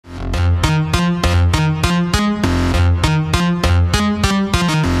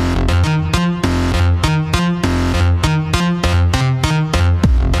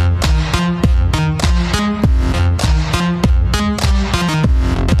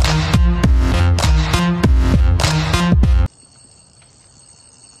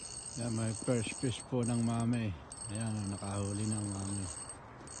first fish po ng mami. Ayan, nakahuli ng mami.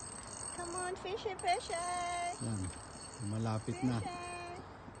 Come on, fishy, fishy! Ayan, malapit na.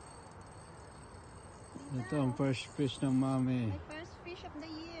 Ito ang first fish ng mami. My first fish of the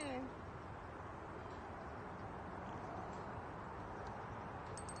year.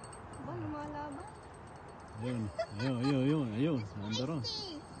 Ba, lumalaba? Ayun. Nandaro.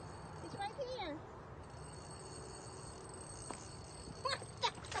 It's right here.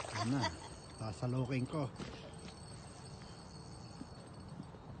 Ayan na, sasalukin ko.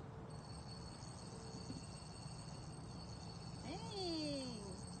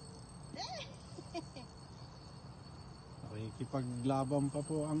 Nakikipaglaban pa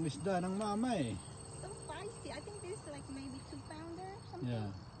po ang isda ng mama eh. So feisty. I think this is like maybe 2 pounder something.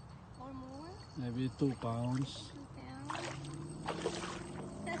 Yeah. Or more. Maybe 2 pounds. 2 pounds.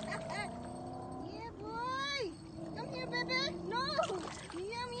 Yeah, boy. Come here, baby. No.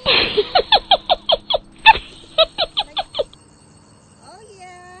 Yummy. Oh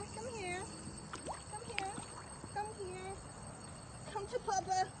yeah. Come here. Come here. Come here. Come to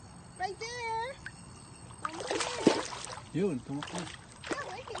Papa. Right there. Come here. Yun, tumakbo. Yeah,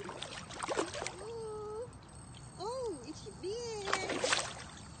 right here. Ooh. Oh, it's big.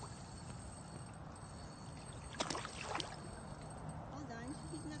 Hold on,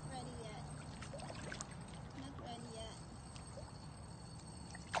 he's not ready yet. Not ready yet.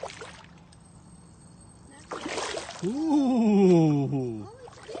 Not ready. Ooh! Oh,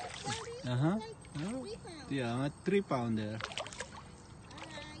 it's big, Daddy. Uh-huh. Like 3 pounds. Yeah, 3 pounder.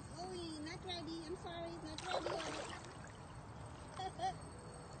 Alright, Owie, not ready. I'm sorry, not ready yet.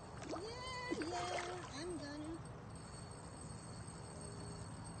 Yeah, I'm gonna.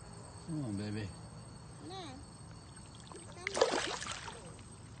 Come on, baby. Nah. Come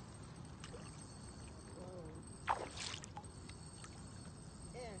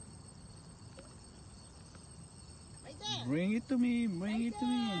there. Right there. Bring it to me. Bring it to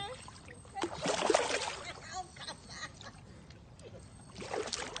me. Oh, come on.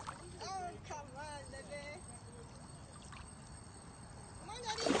 Oh, come on, baby. Come on,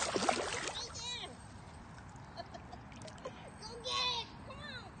 Daddy. Right there. Go get it. Come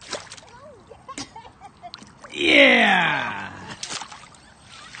on. Go get it. Yeah!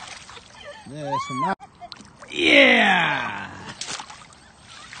 There's a Yeah!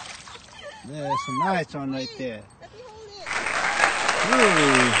 There's a nice one right there. Let me hold it.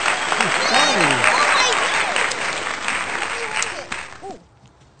 Ooh! Sorry. Oh,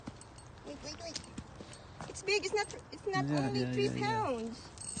 wait. It's big. It's not Yeah, only yeah, 3 yeah, yeah. pounds.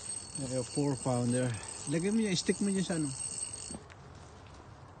 There, 4 pounder. Lagay mo yung stick mo dyan sa ano.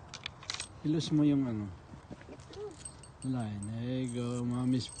 Ilus mo yung ano. Line. There you go.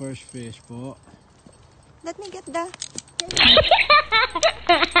 Mommy's first fish po. Let me get the.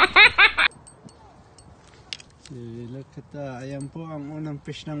 See, look at that. Ayan po ang unang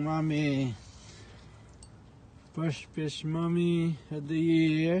fish ng mommy. First fish mommy of the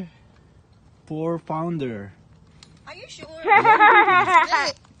year. 4 pounder. Are you sure?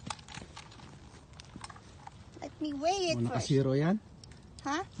 Let me weigh it Oh, first. nakasiro yan?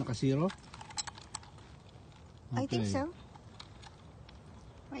 Huh? Nakasiro? I think Okay. so.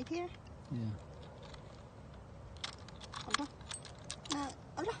 Right here. Yeah.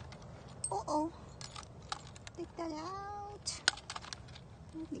 Uh-oh. Take that out.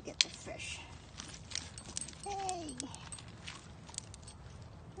 Let me get the fish. Hey.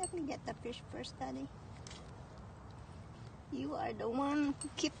 Let me get the fish first, Daddy. You are the one who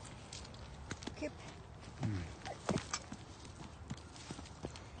keep.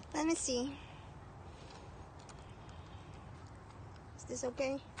 Let me see. Is this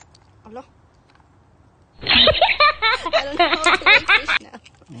okay? Hello? I don't know how to weigh fish now.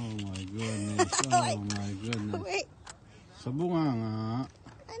 Oh my goodness. Oh my goodness. Wait, Sa bunga nga.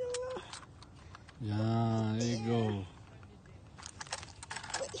 I don't know. Yeah, there you go.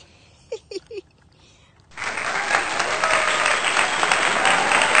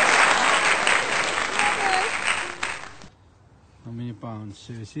 How many pounds?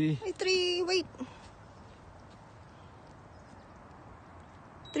 See? Wait.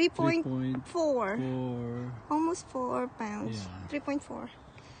 3.4. 4. Almost 4 pounds. Yeah. 3.4.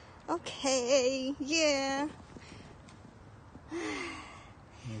 Okay, yeah.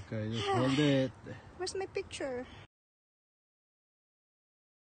 Okay, just hold it. Where's my picture?